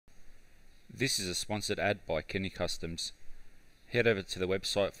This is a sponsored ad by Kenay Kustoms. Head over to the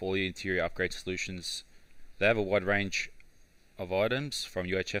website for all your interior upgrade solutions. They have a wide range of items from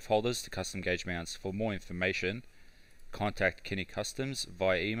UHF holders to custom gauge mounts. For more information, contact Kenay Kustoms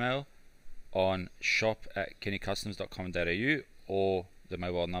via email on shop@kenaykustoms.com.au or the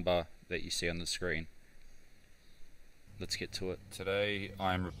mobile number that you see on the screen. Let's get to it. Today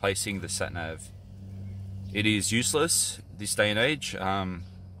I am replacing the Sat Nav. It is useless this day and age.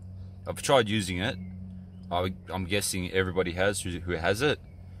 I've tried using it. I'm guessing everybody has who has it.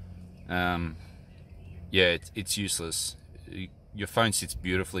 Yeah, it's useless. Your phone sits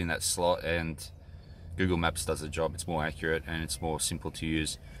beautifully in that slot and Google Maps does the job. It's more accurate and it's more simple to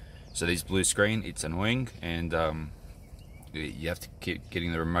use. So this blue screen, it's annoying, and you have to keep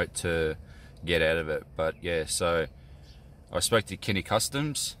getting the remote to get out of it. But yeah, so I spoke to Kenay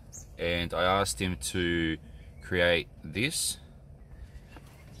Kustoms and I asked him to create this.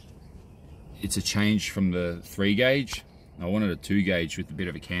 It's a change from the 3 gauge. I wanted a 2 gauge with a bit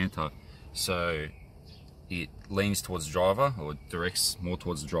of a canter, so it leans towards the driver, or directs more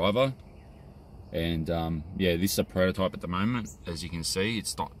towards the driver. And yeah, this is a prototype at the moment. As you can see,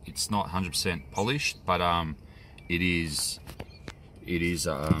 it's not 100% polished, but it is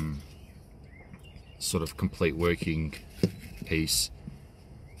sort of complete working piece.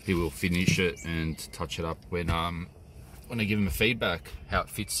 He will finish it and touch it up when I give him a feedback how it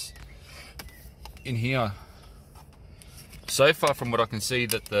fits in here. So far, from what I can see,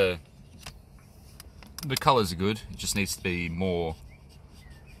 that the colors are good. It just needs to be more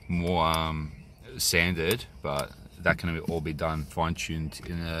sanded, but that can all be done, fine-tuned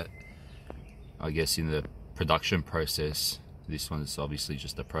in the production process. This one is obviously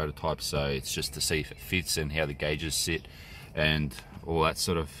just a prototype, so it's just to see if it fits and how the gauges sit and all that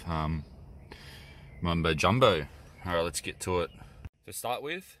sort of mumbo jumbo. All right, let's get to it. To start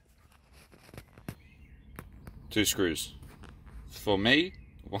with, 2 screws. For me,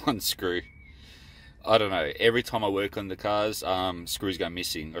 1 screw. I don't know, every time I work on the cars, screws go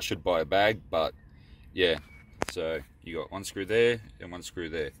missing. I should buy a bag, but yeah. So you got 1 screw there and 1 screw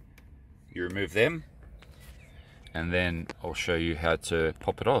there. You remove them, and then I'll show you how to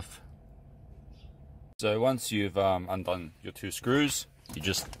pop it off. So once you've undone your 2 screws, you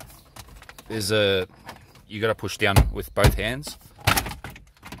gotta push down with both hands.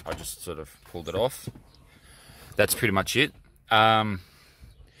 I just sort of pulled it off. That's pretty much it.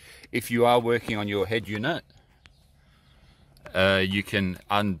 If you are working on your head unit, you can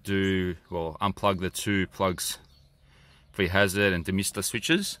unplug the 2 plugs for your hazard and demister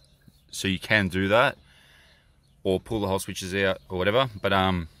switches. So you can do that, or pull the whole switches out or whatever. But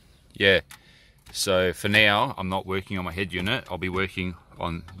yeah, so for now I'm not working on my head unit. I'll be working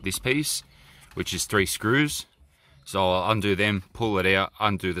on this piece, which is 3 screws. So I'll undo them, pull it out,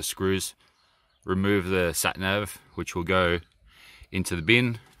 undo the screws, remove the Sat Nav, which will go into the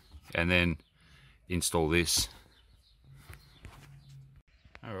bin, and then install this.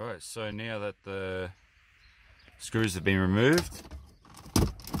 Alright, so now that the screws have been removed,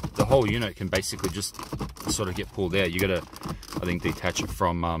 the whole unit can basically just sort of get pulled out. You gotta, I think, detach it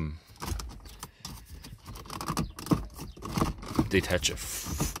from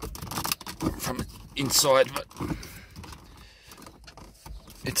inside, but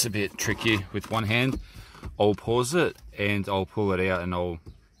it's a bit tricky with one hand. I'll pause it and I'll pull it out and I'll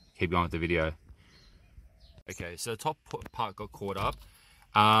keep going with the video. Okay, so the top part got caught up.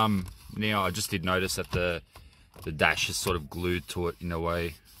 Now I just did notice that the dash is sort of glued to it in a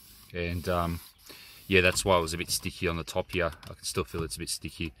way, and yeah, that's why it was a bit sticky on the top here. I can still feel it's a bit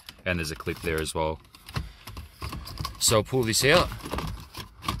sticky, and there's a clip there as well. So I'll pull this out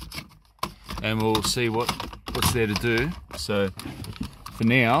and we'll see what's there to do. So for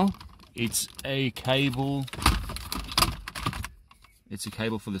now, it's a cable. It's a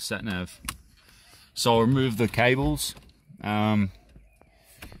cable for the Sat Nav. So I'll remove the cables.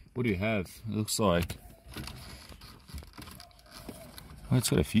 What do you have? It looks like, well, it's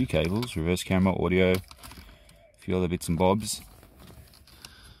got a few cables: reverse camera, audio, a few other bits and bobs.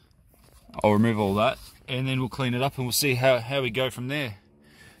 I'll remove all that, and then we'll clean it up, and we'll see how we go from there.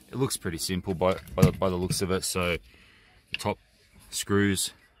 It looks pretty simple by the looks of it. So the top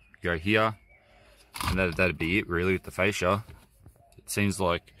screws go here, and that'd be it really with the fascia. It seems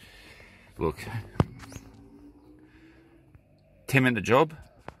like, look, 10-minute job.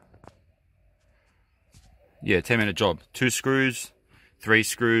 Yeah, 10-minute job. 2 screws, 3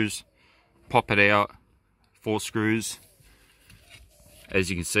 screws, pop it out, 4 screws, as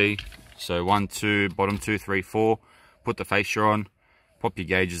you can see. So 1, 2, bottom 2, 3, 4. Put the fascia on, pop your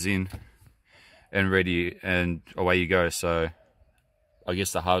gauges in, and ready, and away you go. So I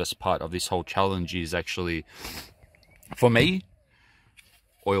guess the hardest part of this whole challenge is actually, for me,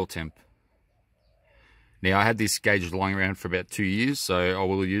 oil temp. Now, I had this gauge lying around for about 2 years, so I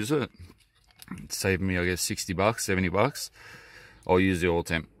will use it. It saved me, I guess, 60 bucks, 70 bucks. I'll use the oil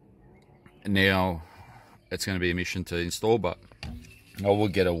temp. Now, it's going to be a mission to install, but I will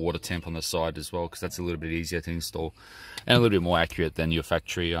get a water temp on the side as well, because that's a little bit easier to install and a little bit more accurate than your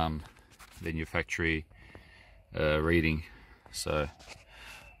factory reading. So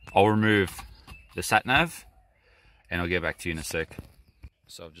I'll remove the Sat Nav and I'll get back to you in a sec.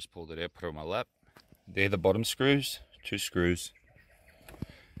 So I've just pulled it out, put it on my lap. They're the bottom screws, 2 screws,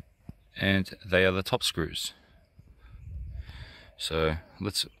 and they are the top screws. So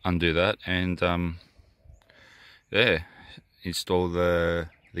let's undo that and yeah, install the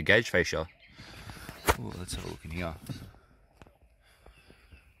gauge fascia. Ooh, let's have a look in here.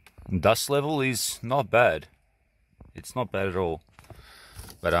 Dust level is not bad. It's not bad at all.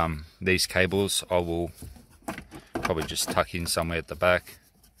 But these cables I will probably just tuck in somewhere at the back.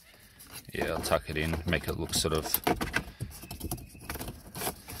 Yeah, I'll tuck it in, make it look sort of,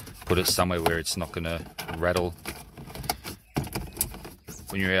 put it somewhere where it's not gonna rattle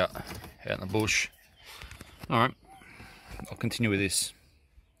when you're out in the bush. Alright, I'll continue with this.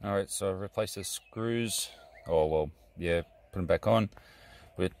 Alright, so I've replaced the screws. Oh well, yeah, put them back on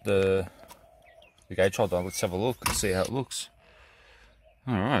with the gauge holder. Let's have a look and see how it looks.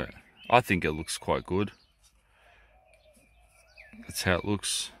 Alright, I think it looks quite good. That's how it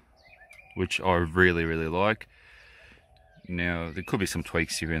looks, which I really like. Now, there could be some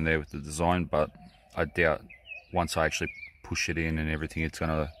tweaks here and there with the design, but I doubt once I actually push it in and everything, it's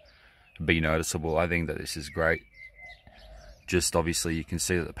going to be noticeable. I think that this is great. Just obviously you can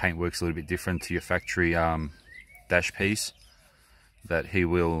see that the paint works a little bit different to your factory dash piece, that he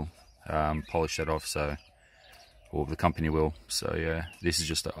will polish that off, so, or the company will. So yeah, this is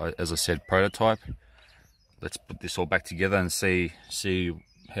just, as I said, prototype. Let's put this all back together and see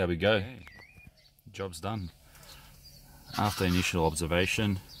how we go. Okay. Job's done. After initial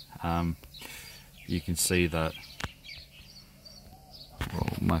observation, you can see that, well,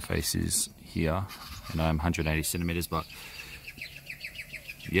 my face is here and I'm 180 centimeters, but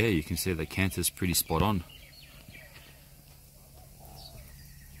yeah, you can see the canter's pretty spot on.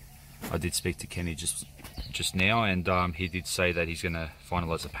 I did speak to Kenny just now, and he did say that he's going to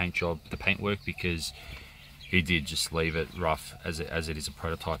finalise the paint job, the paintwork, because he did just leave it rough as it is a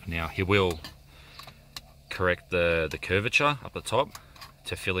prototype. Now he will correct the curvature up the top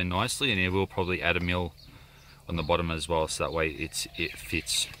to fill in nicely, and he will probably add a mill on the bottom as well, so that way it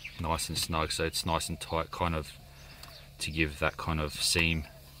fits nice and snug, so it's nice and tight, kind of to give that kind of seam.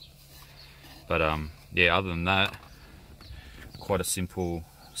 But yeah, other than that, quite a simple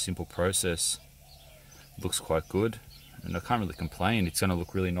process. Looks quite good, and I can't really complain. It's going to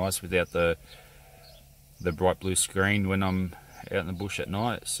look really nice without the bright blue screen when I'm out in the bush at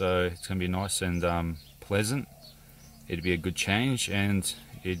night, so it's going to be nice and pleasant. It'd be a good change and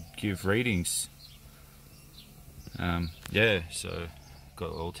it'd give readings. Yeah, so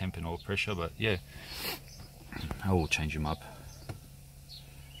got oil temp and oil pressure, but yeah, I will change them up.